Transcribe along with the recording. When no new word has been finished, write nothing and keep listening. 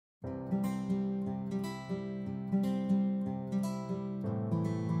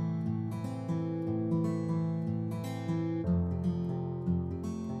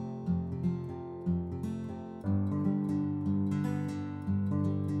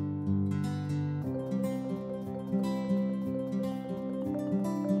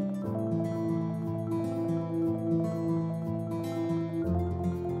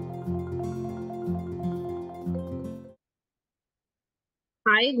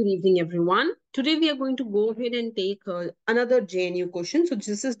Hi, good evening, everyone. Today we are going to go ahead and take another JNU question. So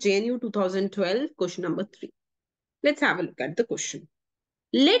this is JNU 2012, question number 3. Let's have a look at the question.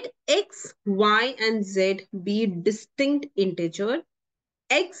 Let x, y, and z be distinct integer.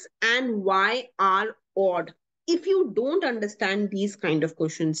 X and y are odd. If you don't understand these kind of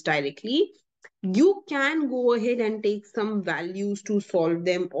questions directly, you can go ahead and take some values to solve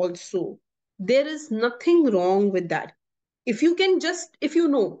them also. There is nothing wrong with that. If you can just, if you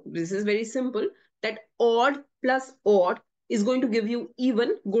know, this is very simple, that odd plus odd is going to give you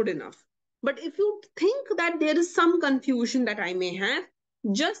even, good enough. But if you think that there is some confusion that I may have,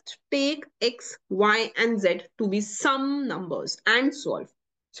 just take x, y, and z to be some numbers and solve.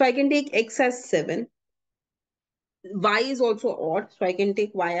 So I can take x as 7. Y is also odd, so I can take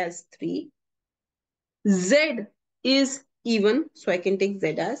y as 3. Z is even, so I can take z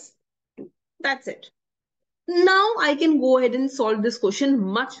as 2. That's it. Now I can go ahead and solve this question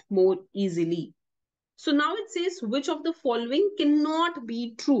much more easily. So now it says which of the following cannot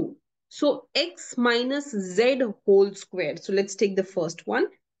be true. So x minus z whole square. So let's take the first one.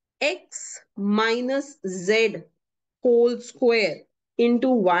 X minus z whole square into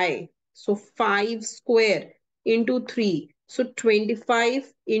y. So 5 square into 3. So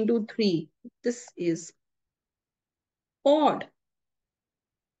 25 into 3. This is odd,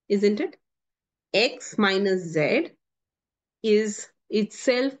 isn't it? X minus z is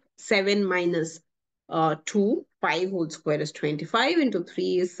itself 7 minus 2. 5 whole square is 25 into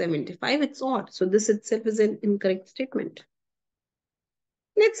 3 is 75. It's odd. So this itself is an incorrect statement.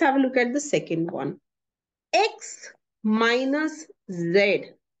 Let's have a look at the second one. X minus z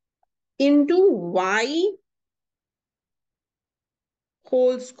into y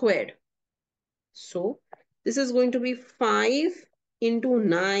whole squared. So this is going to be 5 into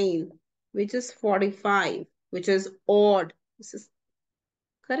 9, which is 45, which is odd. This is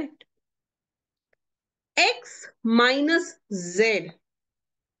correct. X minus z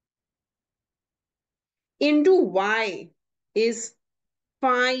into y is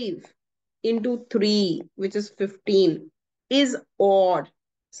 5 into 3, which is 15, is odd.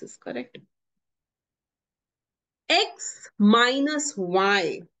 This is correct. X minus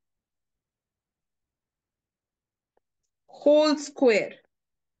y whole square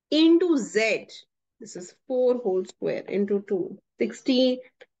into z. This is 4 whole square into 2. 16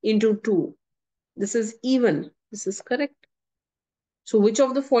 into 2. This is even. This is correct. So which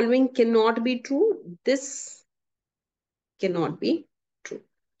of the following cannot be true? This cannot be true.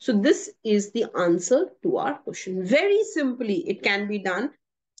 So this is the answer to our question. Very simply, it can be done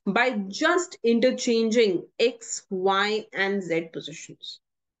by just interchanging x, y, and z positions.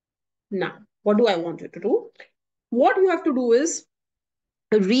 Now, what do I want you to do? What you have to do is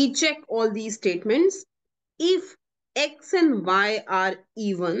recheck all these statements. If x and y are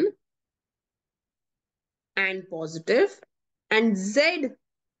even and positive, and z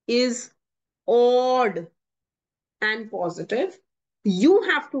is odd and positive, you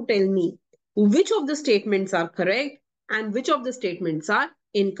have to tell me which of the statements are correct and which of the statements are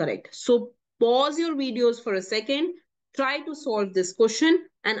incorrect. So pause your videos for a second, try to solve this question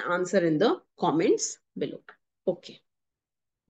and answer in the comments below. Okay.